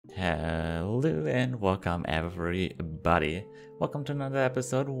Hello and welcome everybody. Welcome to another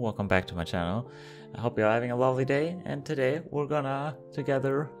episode. Welcome back to my channel. I hope you're having a lovely day, and today we're gonna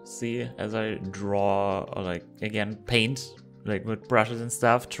together see as I draw, or like again paint like with brushes and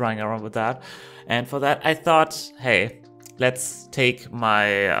stuff, trying around with that. And for that I thought, hey, let's take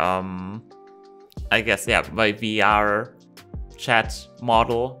my my VR chat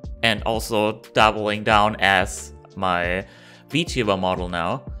model and also doubling down as my VTuber model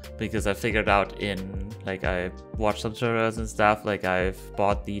now, because I figured out I watched some tutorials and stuff, like I've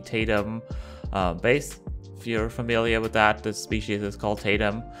bought the Taidum base. If you're familiar with that, this species is called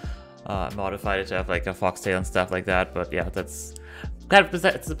Taidum. Modified it to have like a foxtail and stuff like that, but yeah, that's kind of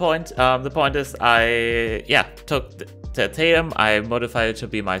besides the point. The point is I took the Taidum, I modified it to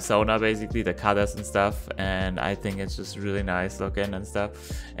be my Sona, basically, the colors and stuff, and I think it's just really nice looking and stuff.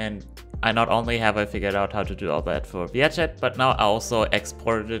 And I not only have I figured out how to do all that for VR Chat, but now I also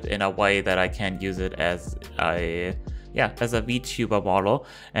exported it in a way that I can use it as a VTuber model,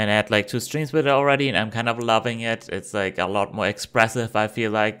 and I had like 2 streams with it already, and I'm kind of loving it. It's like a lot more expressive, I feel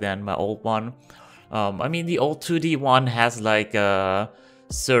like, than my old one. I mean, the old 2D one has like a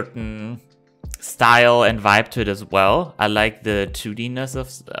certain style and vibe to it as well. I like the 2D-ness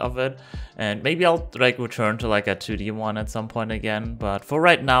of it, and maybe I'll like return to like a 2D one at some point again, but for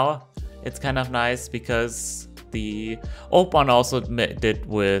right now it's kind of nice because the old one also did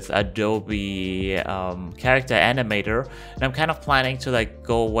with Adobe Character Animator, and I'm kind of planning to like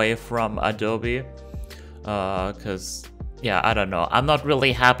go away from Adobe because I don't know, I'm not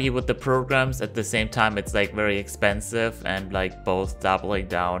really happy with the programs. At the same time, it's like very expensive, and like both doubling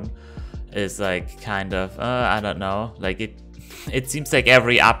down is like kind of I don't know, like it seems like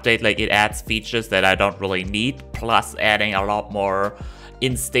every update like it adds features that I don't really need, plus adding a lot more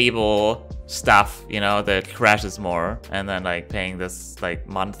unstable stuff, you know, that crashes more, and then like paying this like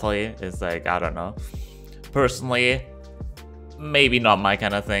monthly is like, I don't know, personally maybe not my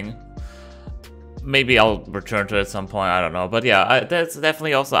kind of thing. Maybe I'll return to it at some point, I don't know, but yeah, there's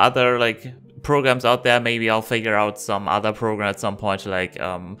definitely also other like programs out there. Maybe I'll figure out some other program at some point to like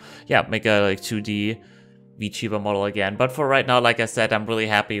make a like 2D VTuber model again. But for right now, like I said, I'm really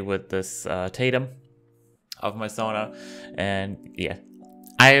happy with this Taidum of my Sona, and yeah,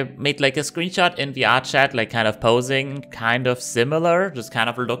 I made like a screenshot in VR chat, like kind of posing, kind of similar, just kind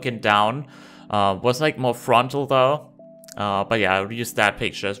of looking down. Was like more frontal though, but yeah, I used that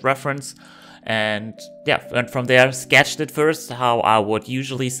picture as reference. And yeah, and from there sketched it first how I would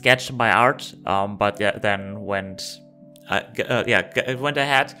usually sketch my art, but yeah, then went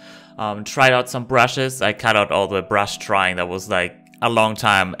ahead, tried out some brushes. I cut out all the brush trying. That was like a long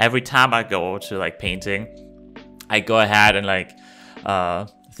time. Every time I go to like painting, I go ahead and like I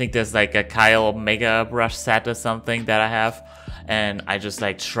think there's like a Kyle Mega brush set or something that I have, and I just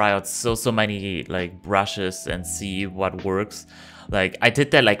like try out so many like brushes and see what works. Like I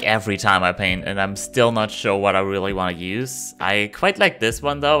did that like every time I paint, and I'm still not sure what I really want to use. I quite like this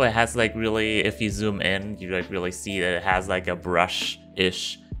one though. It has like really, if you zoom in, you like really see that it has like a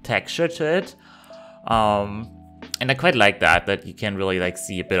brush-ish texture to it. And I quite like that you can really like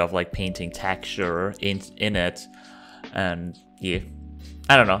see a bit of like painting texture in it. And yeah,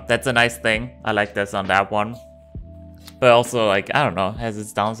 I don't know, that's a nice thing. I like this on that one. But also like, I don't know, has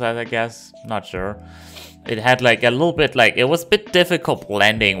its downside, I guess. Not sure. It had like a little bit, like, it was a bit difficult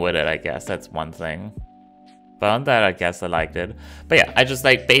blending with it, I guess. That's one thing. But on that, I guess I liked it. But yeah, I just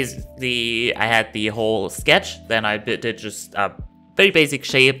like basically, I had the whole sketch. Then I did just a very basic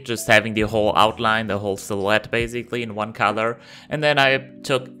shape, just having the whole outline, the whole silhouette basically in one color. And then I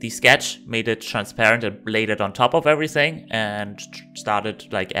took the sketch, made it transparent, and laid it on top of everything, and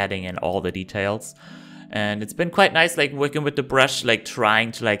started like adding in all the details. And it's been quite nice, like working with the brush, like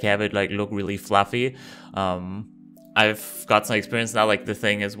trying to like have it like look really fluffy. I've got some experience now. Like the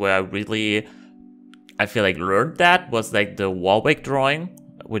thing is where I feel like learned that was like the Warwick drawing,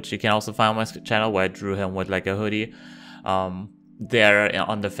 which you can also find on my channel, where I drew him with like a hoodie there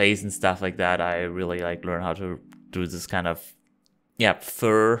on the face and stuff like that. I really like learned how to do this kind of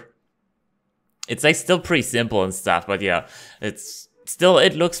fur. It's like still pretty simple and stuff, but yeah,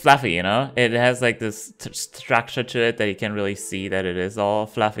 it looks fluffy, you know? It has like this structure to it that you can really see that it is all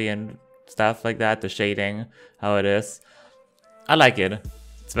fluffy and stuff like that. The shading, how it is. I like it.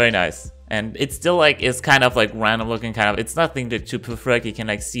 It's very nice. And it's still like, it's kind of like random looking, kind of, it's nothing too perfect. You can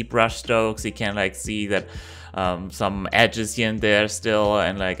like see brush strokes. You can like see that some edges here and there still.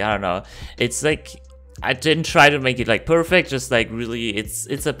 And like, I don't know. It's like, I didn't try to make it like perfect, just like really,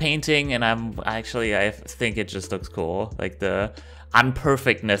 it's a painting, and I think it just looks cool. Like the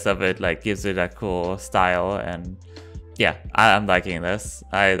unperfectness of it like gives it a cool style, and yeah, I'm liking this.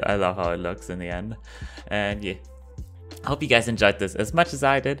 I love how it looks in the end. And yeah, I hope you guys enjoyed this as much as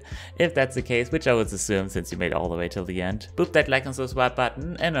I did. If that's the case, which I would assume since you made it all the way till the end, boop that like and subscribe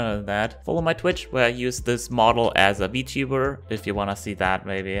button. And other than that, follow my Twitch where I use this model as a VTuber if you want to see that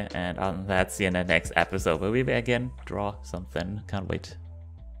maybe. And other than that, see you in the next episode where we again draw something. Can't wait.